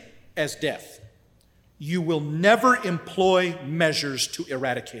sin as death, you will never employ measures to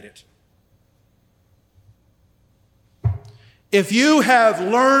eradicate it. If you have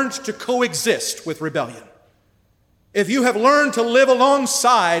learned to coexist with rebellion, if you have learned to live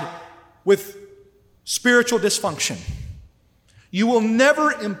alongside with spiritual dysfunction, you will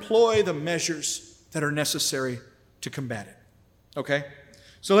never employ the measures that are necessary to combat it. Okay?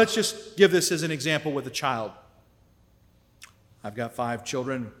 So let's just give this as an example with a child. I've got 5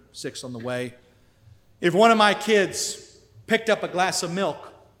 children, 6 on the way. If one of my kids picked up a glass of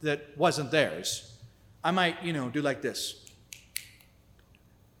milk that wasn't theirs, I might, do like this.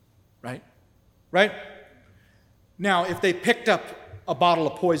 Right? Now, if they picked up a bottle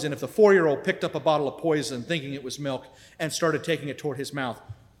of poison, if the 4-year-old picked up a bottle of poison thinking it was milk and started taking it toward his mouth,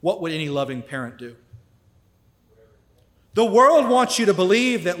 what would any loving parent do? The world wants you to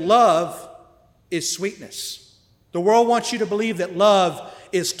believe that love is sweetness. The world wants you to believe that love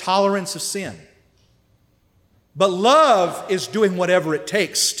is tolerance of sin. But love is doing whatever it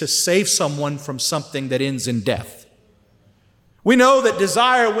takes to save someone from something that ends in death. We know that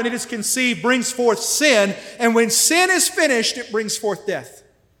desire, when it is conceived, brings forth sin, and when sin is finished, it brings forth death.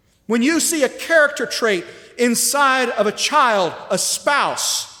 When you see a character trait inside of a child, a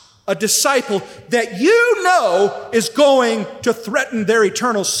spouse, a disciple, that you know is going to threaten their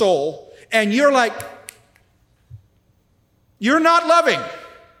eternal soul, and you're like, you're not loving.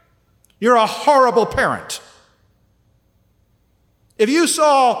 You're a horrible parent. If you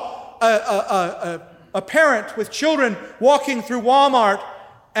saw a parent with children walking through Walmart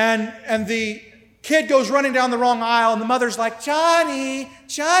and the kid goes running down the wrong aisle and the mother's like, Johnny,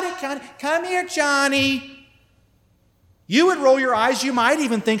 come here, Johnny. You would roll your eyes. You might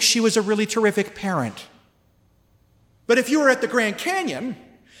even think she was a really terrific parent. But if you were at the Grand Canyon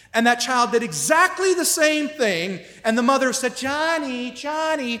and that child did exactly the same thing and the mother said,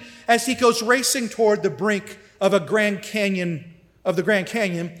 Johnny, as he goes racing toward the brink of the Grand Canyon,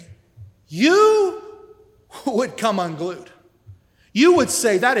 you would come unglued. You would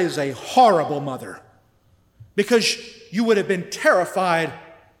say that is a horrible mother, because you would have been terrified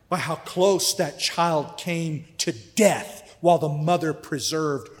by how close that child came to death while the mother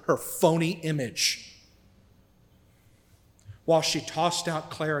preserved her phony image, while she tossed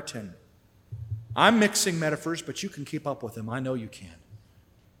out Claritin. I'm mixing metaphors, but you can keep up with them. I know you can.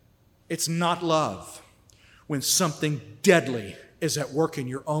 It's not love when something deadly is at work in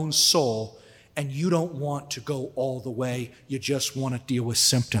your own soul and you don't want to go all the way. You just want to deal with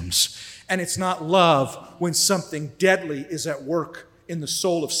symptoms. And it's not love when something deadly is at work in the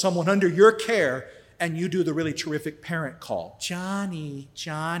soul of someone under your care and you do the really terrific parent call. Johnny.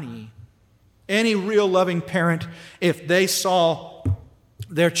 Any real loving parent, if they saw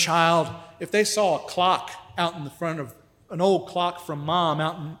their child, if they saw a clock out in the front of an old clock from mom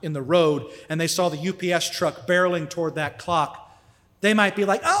out in the road, and they saw the UPS truck barreling toward that clock, They might be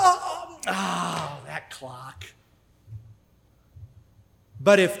like, oh, that clock.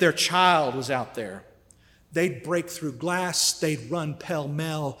 But if their child was out there, they'd break through glass, they'd run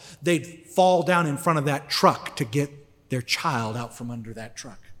pell-mell, they'd fall down in front of that truck to get their child out from under that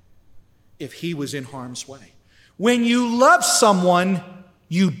truck if he was in harm's way. When you love someone,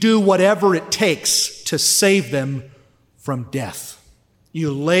 you do whatever it takes to save them from death.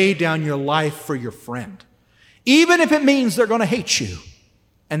 You lay down your life for your friend, even if it means they're going to hate you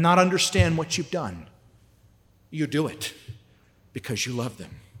and not understand what you've done. You do it because you love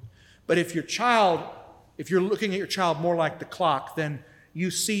them. But if you're looking at your child more like the clock, then you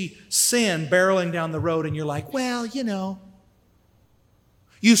see sin barreling down the road and you're like, well, you know.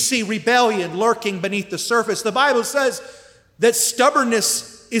 You see rebellion lurking beneath the surface. The Bible says that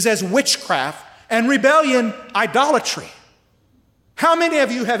stubbornness is as witchcraft and rebellion idolatry. How many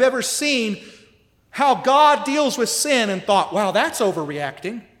of you have ever seen how God deals with sin and thought, wow, that's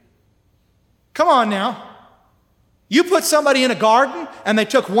overreacting? Come on now. You put somebody in a garden and they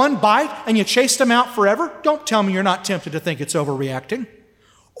took one bite and you chased them out forever? Don't tell me you're not tempted to think it's overreacting.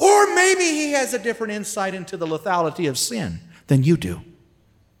 Or maybe he has a different insight into the lethality of sin than you do.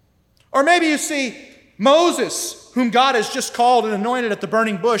 Or maybe you see Moses, whom God has just called and anointed at the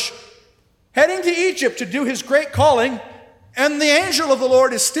burning bush, heading to Egypt to do his great calling, and the angel of the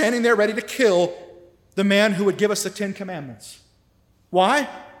Lord is standing there ready to kill the man who would give us the 10 Commandments. Why?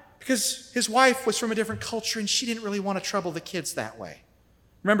 Because his wife was from a different culture and she didn't really want to trouble the kids that way.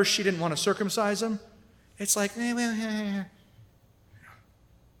 Remember, she didn't want to circumcise them? It's like,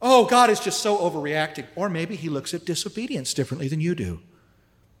 oh, God is just so overreacting. Or maybe he looks at disobedience differently than you do.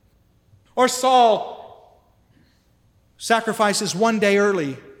 Or Saul sacrifices one day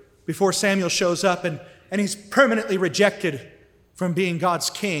early before Samuel shows up and he's permanently rejected from being God's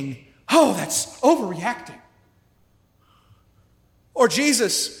king. Oh, that's overreacting. Or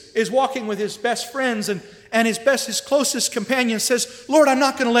Jesus is walking with his best friends and his closest companion says, Lord, I'm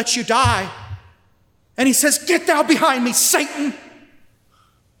not going to let you die. And he says, get thou behind me, Satan.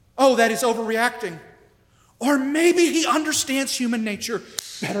 Oh, that is overreacting. Or maybe he understands human nature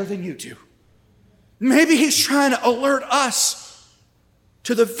better than you do. Maybe he's trying to alert us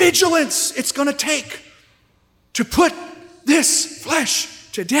to the vigilance it's going to take to put this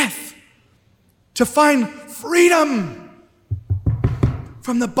flesh to death, to find freedom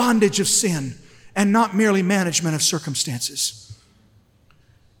from the bondage of sin and not merely management of circumstances.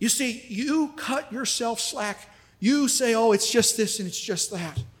 You see, you cut yourself slack. You say, oh, it's just this and it's just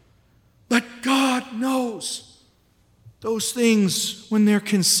that. But God knows those things, when they're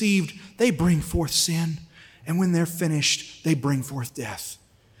conceived, they bring forth sin. And when they're finished, they bring forth death.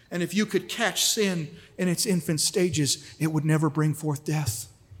 And if you could catch sin in its infant stages, it would never bring forth death.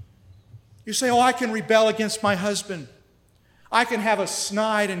 You say, oh, I can rebel against my husband. I can have a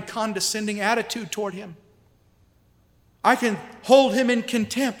snide and condescending attitude toward him. I can hold him in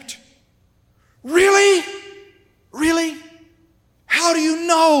contempt. Really? Really? How do you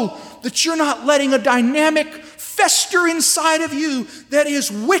know that you're not letting a dynamic fester inside of you that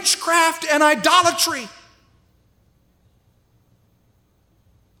is witchcraft and idolatry?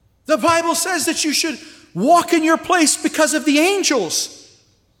 The Bible says that you should walk in your place because of the angels,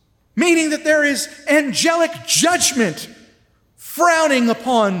 meaning that there is angelic judgment frowning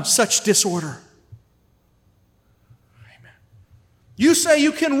upon such disorder. Amen. You say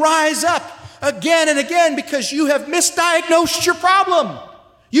you can rise up again and again because you have misdiagnosed your problem.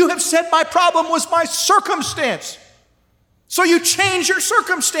 You have said my problem was my circumstance. So you change your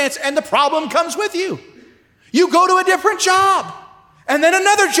circumstance and the problem comes with you. You go to a different job and then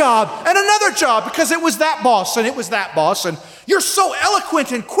another job and another job because it was that boss and it was that boss. And you're so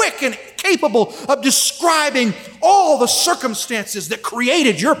eloquent and quick and capable of describing all the circumstances that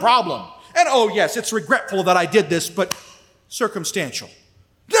created your problem. And oh yes, it's regretful that I did this, but circumstantial.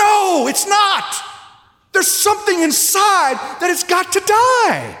 No, it's not. There's something inside that has got to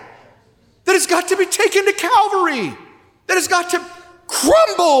die, that has got to be taken to Calvary, that has got to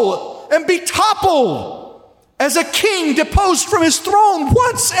crumble and be toppled as a king deposed from his throne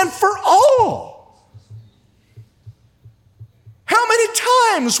once and for all. How many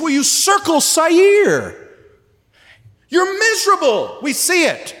times will you circle Seir? You're miserable. We see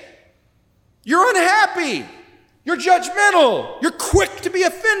it. You're unhappy. You're judgmental. You're quick to be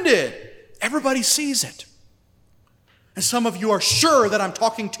offended. Everybody sees it. And some of you are sure that I'm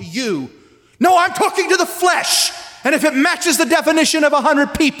talking to you. No, I'm talking to the flesh. And if it matches the definition of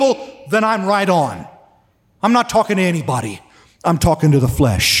 100 people, then I'm right on. I'm not talking to anybody. I'm talking to the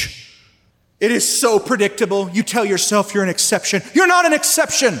flesh. It is so predictable. You tell yourself you're an exception. You're not an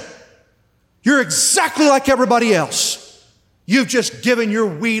exception. You're exactly like everybody else. You've just given your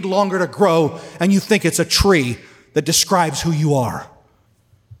weed longer to grow, and you think it's a tree that describes who you are.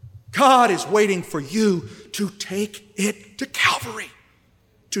 God is waiting for you to take it to Calvary,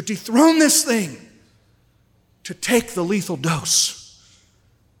 to dethrone this thing, to take the lethal dose,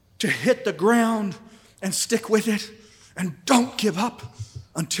 to hit the ground and stick with it, and don't give up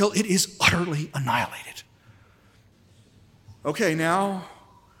until it is utterly annihilated. Okay, now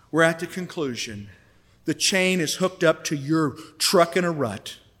we're at the conclusion. The chain is hooked up to your truck in a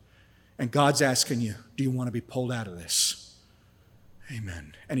rut, and God's asking you, do you want to be pulled out of this?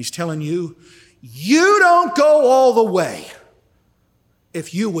 Amen. And He's telling you, you don't go all the way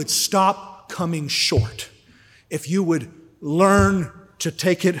if you would stop coming short, if you would learn to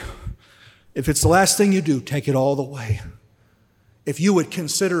take it, if it's the last thing you do, take it all the way. If you would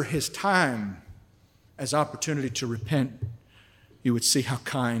consider His time as opportunity to repent, you would see how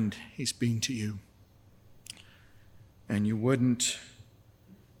kind He's being to you. And you wouldn't.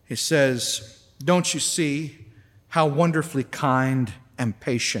 He says, don't you see how wonderfully kind and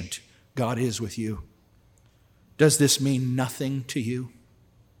patient God is with you? Does this mean nothing to you?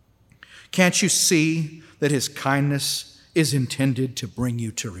 Can't you see that His kindness is intended to bring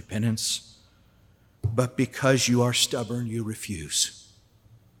you to repentance? But because you are stubborn, you refuse.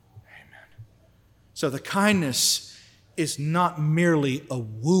 Amen. So the kindness is not merely a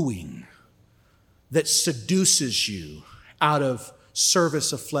wooing that seduces you out of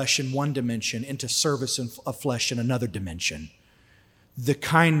service of flesh in one dimension into service of flesh in another dimension. The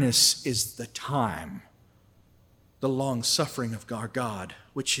kindness is the time, the long suffering of our God,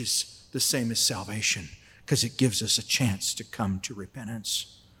 which is the same as salvation, because it gives us a chance to come to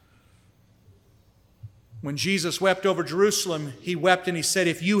repentance. When Jesus wept over Jerusalem, He wept and He said,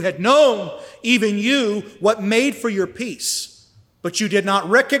 if you had known, even you, what made for your peace, but you did not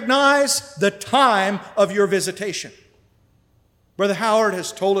recognize the time of your visitation. Brother Howard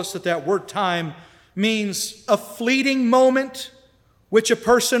has told us that word time means a fleeting moment which a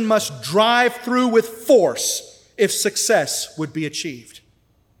person must drive through with force if success would be achieved.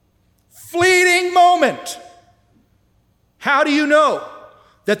 Fleeting moment. How do you know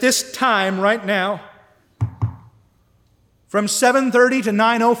that this time right now, from 7:30 to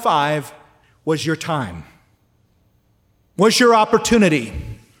 9:05, was your time? Was your opportunity?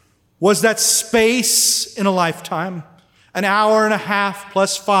 Was that space in a lifetime? An hour and a half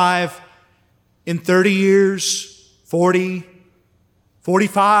plus 5 in 30 years, 40,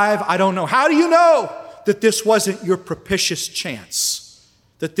 45, I don't know. How do you know that this wasn't your propitious chance?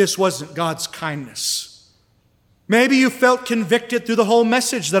 That this wasn't God's kindness? Maybe you felt convicted through the whole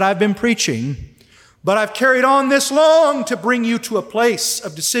message that I've been preaching, but I've carried on this long to bring you to a place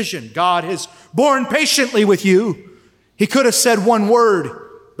of decision. God has borne patiently with you. He could have said one word,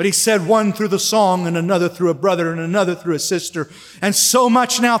 but He said one through the song and another through a brother and another through a sister, and so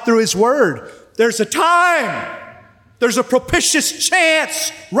much now through His word. There's a time. There's a propitious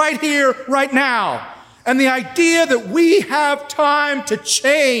chance right here, right now. And the idea that we have time to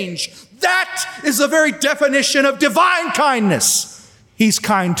change, that is the very definition of divine kindness. He's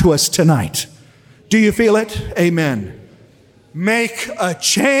kind to us tonight. Do you feel it? Amen. Make a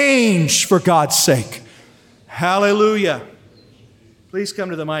change for God's sake. Hallelujah. Please come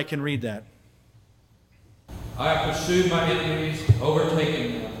to the mic and read that. I have pursued my enemies,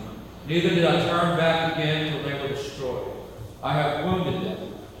 overtaken them. Neither did I turn back again till they were destroyed. I have wounded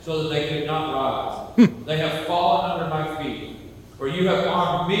them, so that they could not rise. They have fallen under my feet. For you have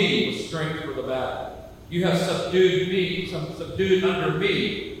armed me with strength for the battle. You have subdued under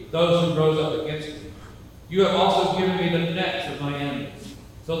me those who rose up against me. You have also given me the necks of my enemies,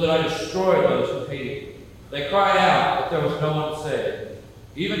 so that I destroyed those who hated me. They cried out, but there was no one to save.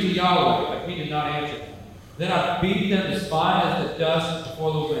 Even to Yahweh, but He did not answer them. Then I beat them as fine as the dust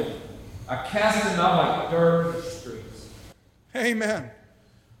before the wind. I cast them out like dirt in the streets. Amen.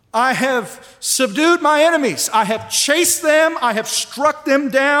 I have subdued my enemies. I have chased them. I have struck them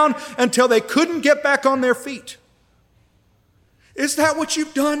down until they couldn't get back on their feet. Is that what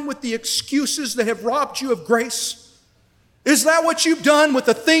you've done with the excuses that have robbed you of grace? Is that what you've done with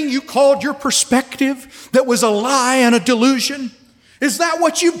the thing you called your perspective that was a lie and a delusion? Is that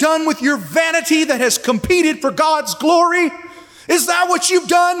what you've done with your vanity that has competed for God's glory? Is that what you've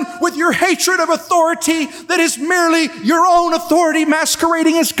done with your hatred of authority that is merely your own authority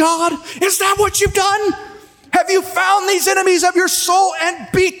masquerading as God? Is that what you've done? Have you found these enemies of your soul and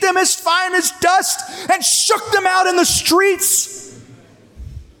beat them as fine as dust and shook them out in the streets?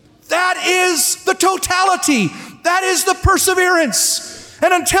 That is the totality. That is the perseverance.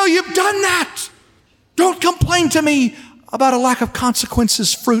 And until you've done that, don't complain to me about a lack of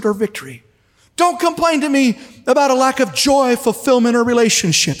consequences, fruit, or victory. Don't complain to me about a lack of joy, fulfillment, or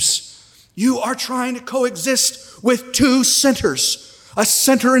relationships. You are trying to coexist with two centers, a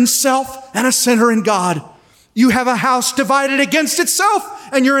center in self and a center in God. You have a house divided against itself,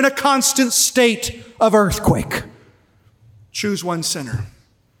 and you're in a constant state of earthquake. Choose one center.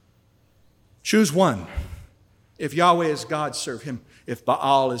 Choose one. If Yahweh is God, serve him. If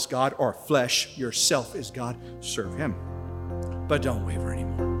Baal is God or flesh, yourself is God, serve him. But don't waver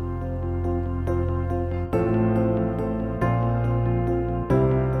anymore.